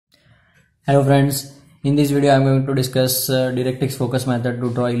Hello friends, in this video I am going to discuss Directrix Focus method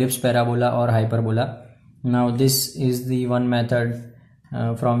to draw ellipse, parabola or hyperbola. Now this is the one method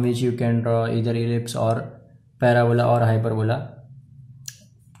from which you can draw either ellipse or parabola or hyperbola.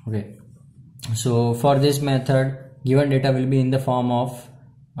 Okay, so for this method given data will be in the form of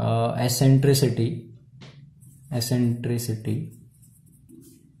eccentricity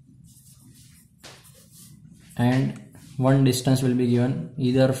and one distance will be given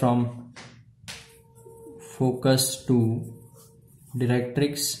either from focus to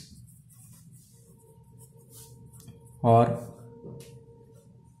directrix or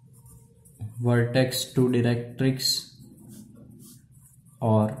vertex to directrix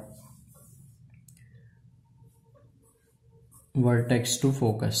or vertex to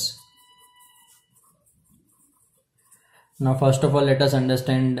focus. Now first of all let us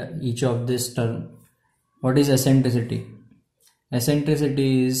understand each of this term. What is eccentricity?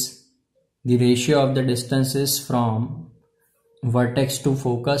 Eccentricity is the ratio of the distances from vertex to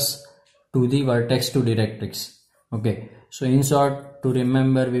focus to the vertex to directrix. Okay, so in short, to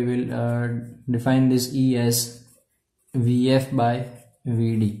remember, we will define this E as VF by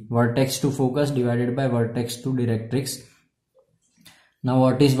VD, vertex to focus divided by vertex to directrix. Now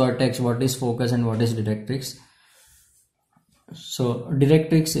what is vertex, what is focus, and what is directrix? So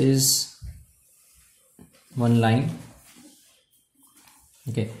directrix is one line.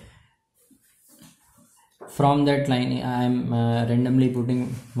 Okay, from that line I am randomly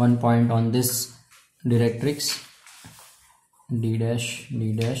putting one point on this directrix, D dash.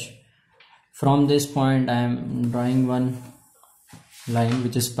 From this point I am drawing one line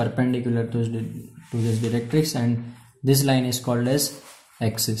which is perpendicular to this directrix, and this line is called as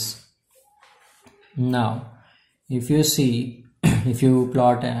axis. Now if you see, if you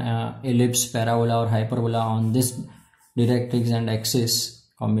plot ellipse, parabola or hyperbola on this directrix and axis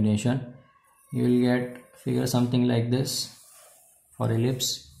combination, you will get figure something like this for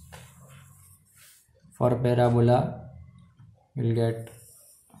ellipse. For parabola you will get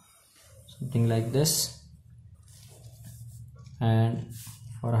something like this, and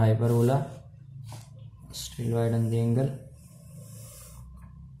for hyperbola still widen the angle.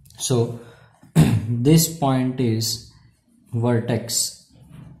 So this point is vertex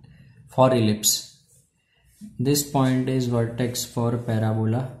for ellipse, this point is vertex for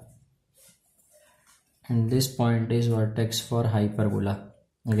parabola, and this point is vertex for hyperbola.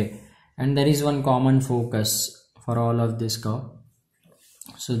 Okay, and there is one common focus for all of this curve.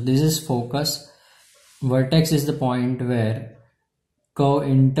 So this is focus. Vertex is the point where curve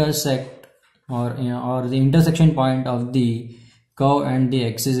intersect, or the intersection point of the curve and the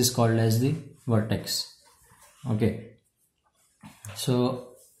axis is called as the vertex. Okay, so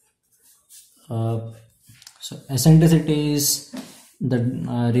eccentricity is the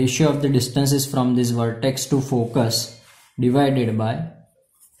ratio of the distances from this vertex to focus divided by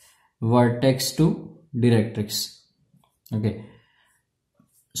vertex to directrix. Okay,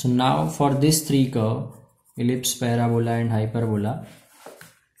 so now for this three curve, ellipse, parabola and hyperbola,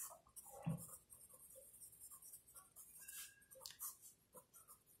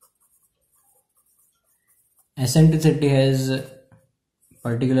 eccentricity has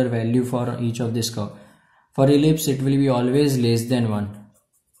particular value for each of this curve. For ellipse it will be always less than 1,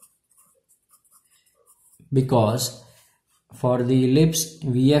 because for the ellipse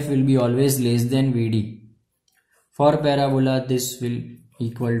VF will be always less than VD. For parabola this will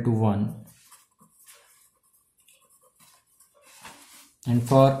equal to 1, and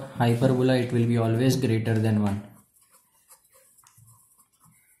for hyperbola it will be always greater than 1.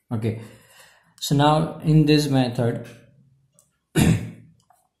 Okay, so now in this method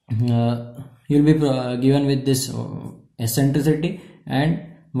you'll be given with this eccentricity and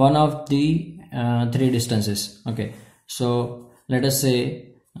one of the three distances. Okay, so let us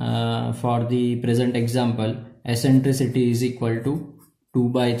say for the present example, eccentricity is equal to 2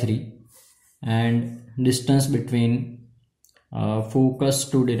 by 3 and distance between focus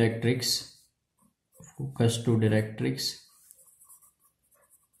to directrix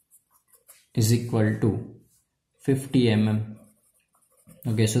is equal to 50 mm.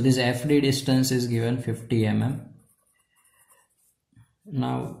 Okay, so this FD distance is given 50 mm.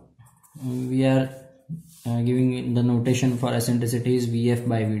 Now we are giving the notation for eccentricity is VF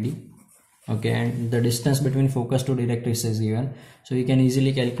by VD. Okay, and the distance between focus to directrix is given, so you can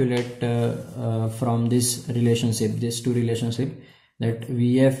easily calculate from this relationship, this two relationship, that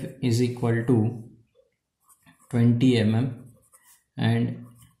VF is equal to 20 mm and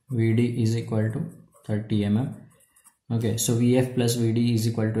VD is equal to 30 mm. Okay, so VF plus VD is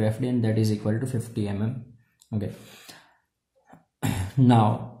equal to FD, and that is equal to 50 mm. Okay,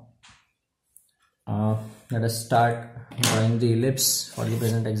 now let us start drawing the ellipse for the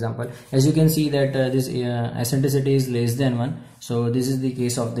present example. As you can see that this eccentricity is less than 1, so this is the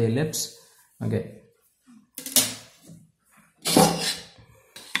case of the ellipse. Okay,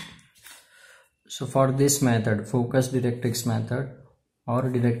 so for this method, focus directrix method or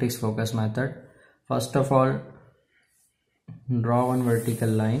directrix focus method, first of all draw one vertical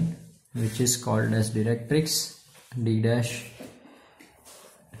line which is called as directrix d dash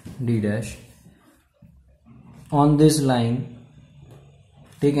d dash. On this line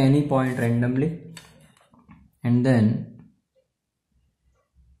take any point randomly and then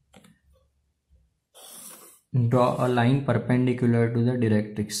draw a line perpendicular to the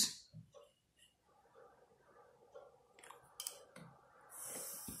directrix.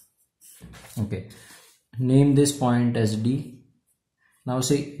 Okay, name this point as D. Now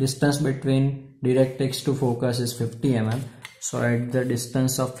see, distance between directrix to focus is 50 mm. So at the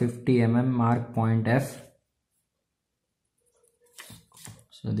distance of 50 mm mark point F.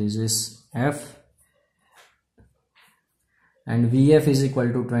 So this is F and VF is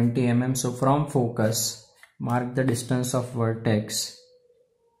equal to 20 mm. So from focus mark the distance of vertex.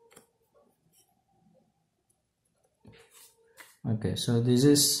 Okay, so this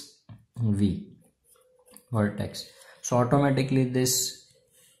is V vertex. So automatically this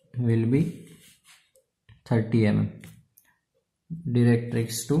will be 30 mm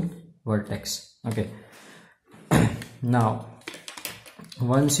directrix to vertex. Okay, now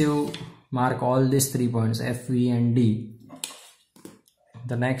once you mark all these 3 points F, V and D,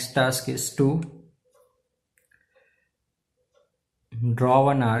 the next task is to draw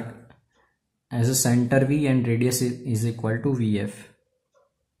one arc as a center V and radius is equal to VF.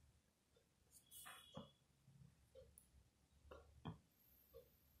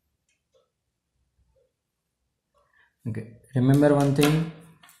 Okay, remember one thing,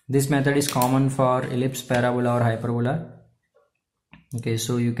 this method is common for ellipse, parabola or hyperbola. Okay,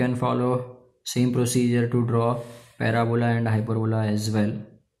 so you can follow same procedure to draw parabola and hyperbola as well.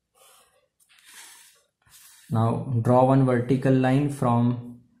 Now draw one vertical line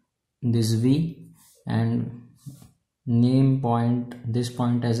from this V and name this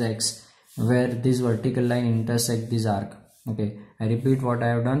point as X, where this vertical line intersects this arc. Okay, I repeat what I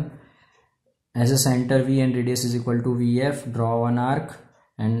have done. As a center V and radius is equal to VF, draw one arc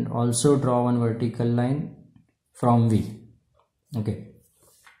and also draw one vertical line from V. Okay,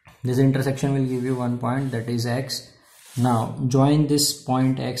 this intersection will give you one point, that is X. Now join this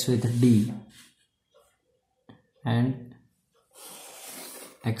point X with D and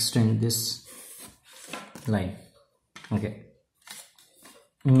extend this line. Okay,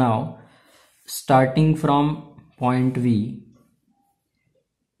 now starting from point V,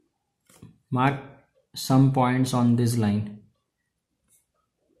 mark some points on this line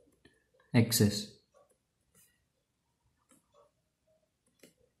axis.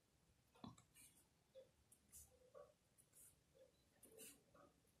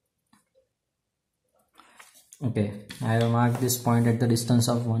 Okay, I have marked this point at the distance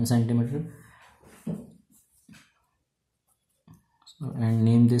of 1 centimeter. So, and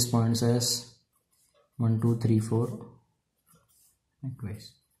name these points as 1, 2, 3, 4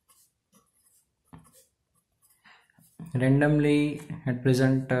 likewise. Randomly at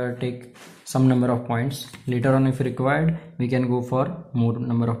present take some number of points. Later on if required we can go for more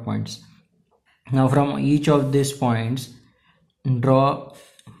number of points. Now from each of these points draw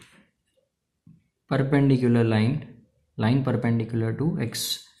perpendicular line perpendicular to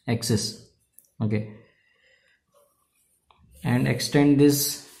axis. Okay, and extend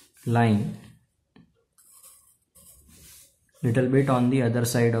this line little bit on the other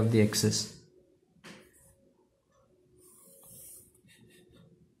side of the axis.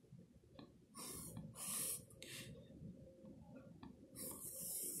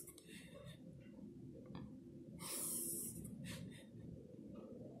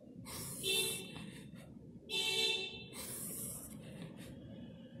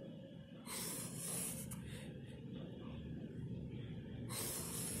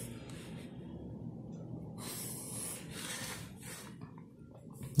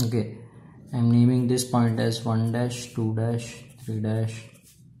 Okay, I am naming this point as 1 dash, 2 dash, 3 dash,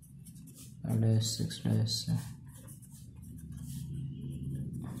 5 dash, 6 dash.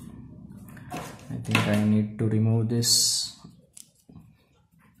 I think I need to remove this.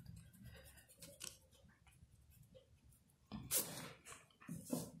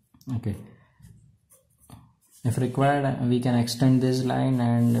 Okay, if required we can extend this line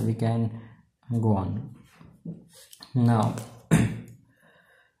and we can go on. Now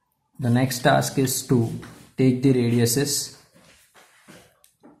the next task is to take the radiuses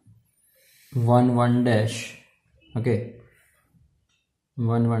 1 1 dash, okay,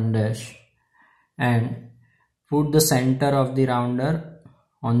 1 1 dash, and put the center of the rounder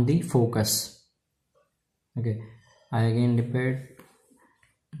on the focus. Okay, I again repeat,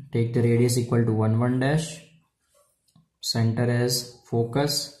 take the radius equal to 1 1 dash, center as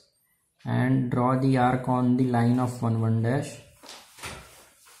focus, and draw the arc on the line of 1 1 dash,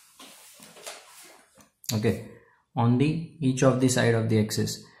 okay, on the each of the side of the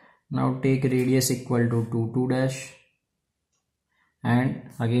axis. Now take radius equal to 2 2 dash, and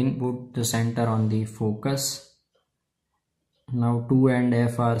again put the center on the focus. Now 2 and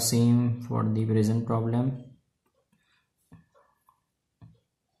f are same for the present problem.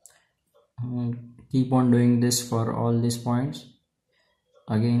 Keep on doing this for all these points.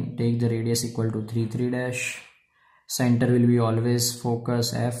 Again take the radius equal to 3 3 dash, center will be always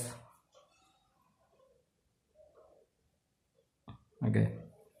focus f, okay.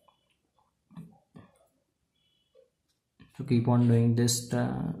 So keep on doing this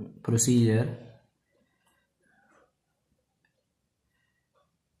procedure.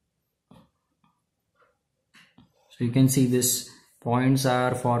 So you can see this points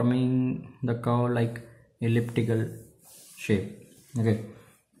are forming the curve like elliptical shape, okay.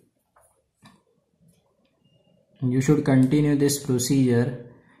 You should continue this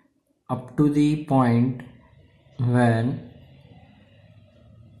procedure up to the point when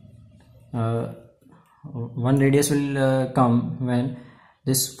one radius will come when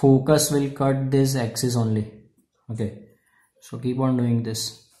this focus will cut this axis only, okay. So keep on doing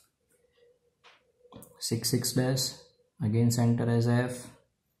this. 6 6 dash, again center as f,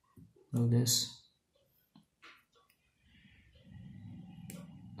 do this.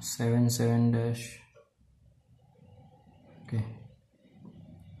 7 7 dash, okay,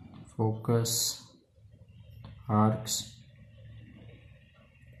 focus arcs.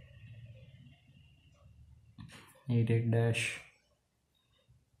 8 8 dash,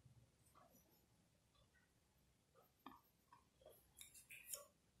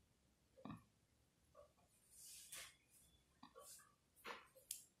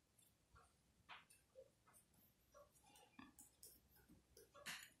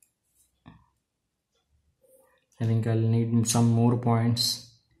 I think I'll need some more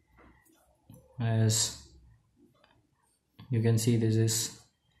points. As you can see, this is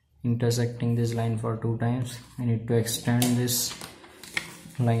intersecting this line for 2 times. I need to extend this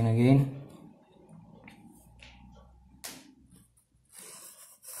line again.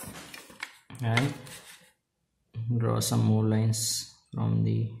 And draw some more lines from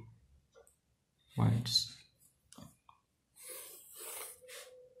the points.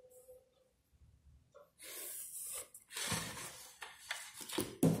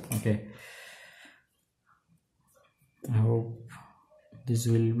 Okay, I hope this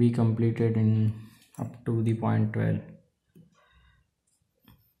will be completed in up to the point 12.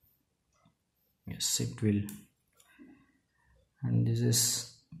 Yes, it will. And this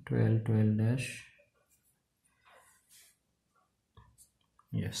is 12 12 dash.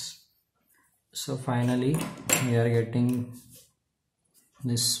 Yes. So finally we are getting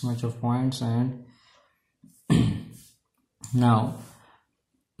this much of points, and now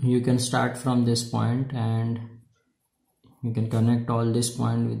you can start from this point and you can connect all this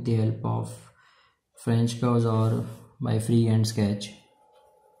point with the help of French curves or by freehand sketch.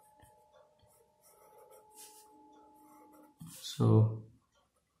 So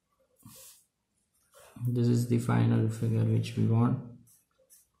this is the final figure which we want.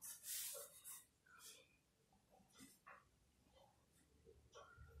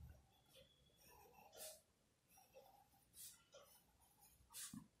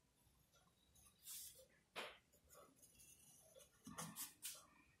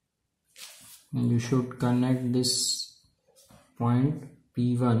 And you should connect this point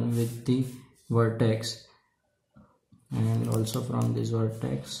P1 with the vertex, and also from this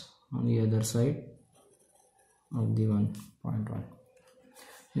vertex on the other side of the 1.1.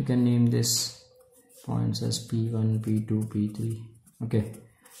 You can name this points as P1, P2, P3. Okay,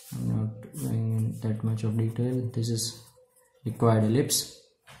 I'm not going in that much of detail. This is required ellipse.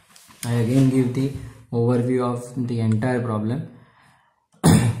 I again give the overview of the entire problem.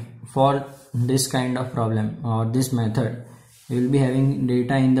 For this kind of problem or this method, we will be having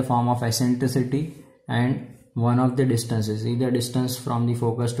data in the form of eccentricity and one of the distances, either distance from the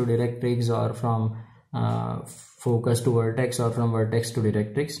focus to directrix, or from focus to vertex, or from vertex to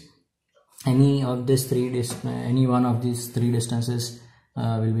directrix. Any of these any one of these three distances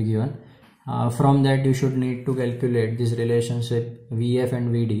will be given. From that you should need to calculate this relationship VF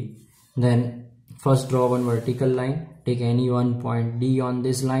and VD. Then first draw one vertical line, take any one point D on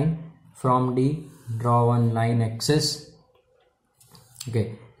this line. from D draw one line axis,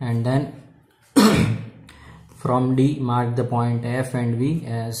 okay, and then from D mark the point F and V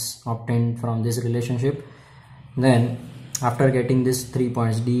as obtained from this relationship. Then after getting these 3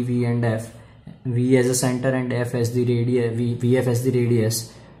 points D, V and F, V as a center and F as the radius, VF as the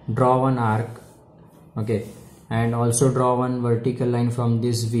radius, draw one arc, okay, and also draw one vertical line from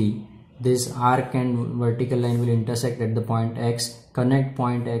this V. This arc and vertical line will intersect at the point X. Connect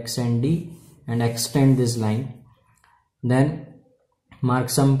point X and D and extend this line. Then mark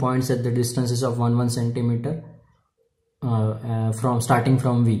some points at the distances of 1 centimeter from starting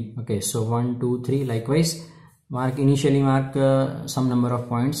from V. Okay, so 1, 2, 3. Likewise, initially mark some number of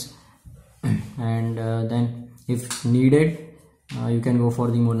points, and then if needed, you can go for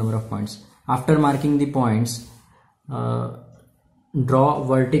the more number of points. After marking the points, draw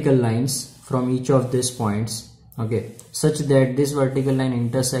vertical lines from each of these points, okay, such that this vertical line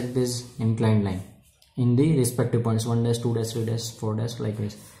intersect this inclined line in the respective points 1 dash, 2 dash, 3 dash, 4 dash,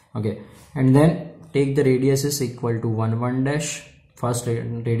 likewise, okay, and then take the radius is equal to 1 1 dash, first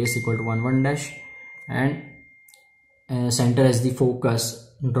radius equal to 1 1 dash, and center as the focus.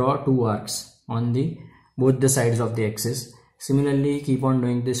 Draw two arcs on the both the sides of the axis. Similarly, keep on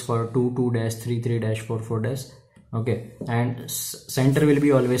doing this for 2 2 dash, 3 3 dash, 4 4 dash, okay, and center will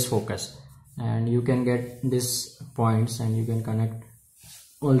be always focus, and you can get these points and you can connect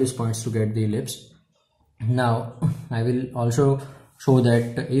all these points to get the ellipse. Now I will also show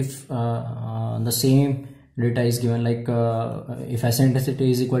that if the same data is given, like if eccentricity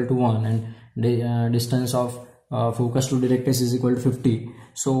is equal to 1 and the distance of focus to directrix is equal to 50,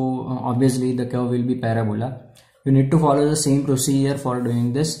 so obviously the curve will be parabola. You need to follow the same procedure for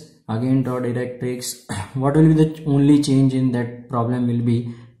doing this. Again, draw directrix. What will be the only change in that problem will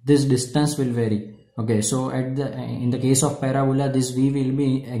be this distance will vary. Okay, so at the in the case of parabola, this V will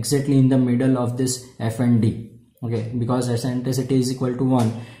be exactly in the middle of this F and D. Okay, because eccentricity is equal to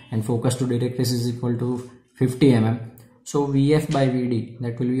 1 and focus to directrix is equal to 50 mm. So VF by VD,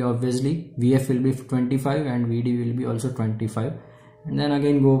 that will be obviously VF will be 25 and VD will be also 25, and then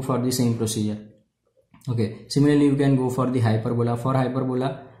again go for the same procedure. Okay, similarly you can go for the hyperbola. For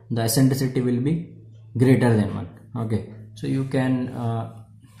hyperbola, the eccentricity will be greater than 1. Okay, so you can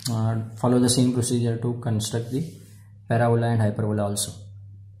follow the same procedure to construct the parabola and hyperbola also.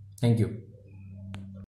 Thank you.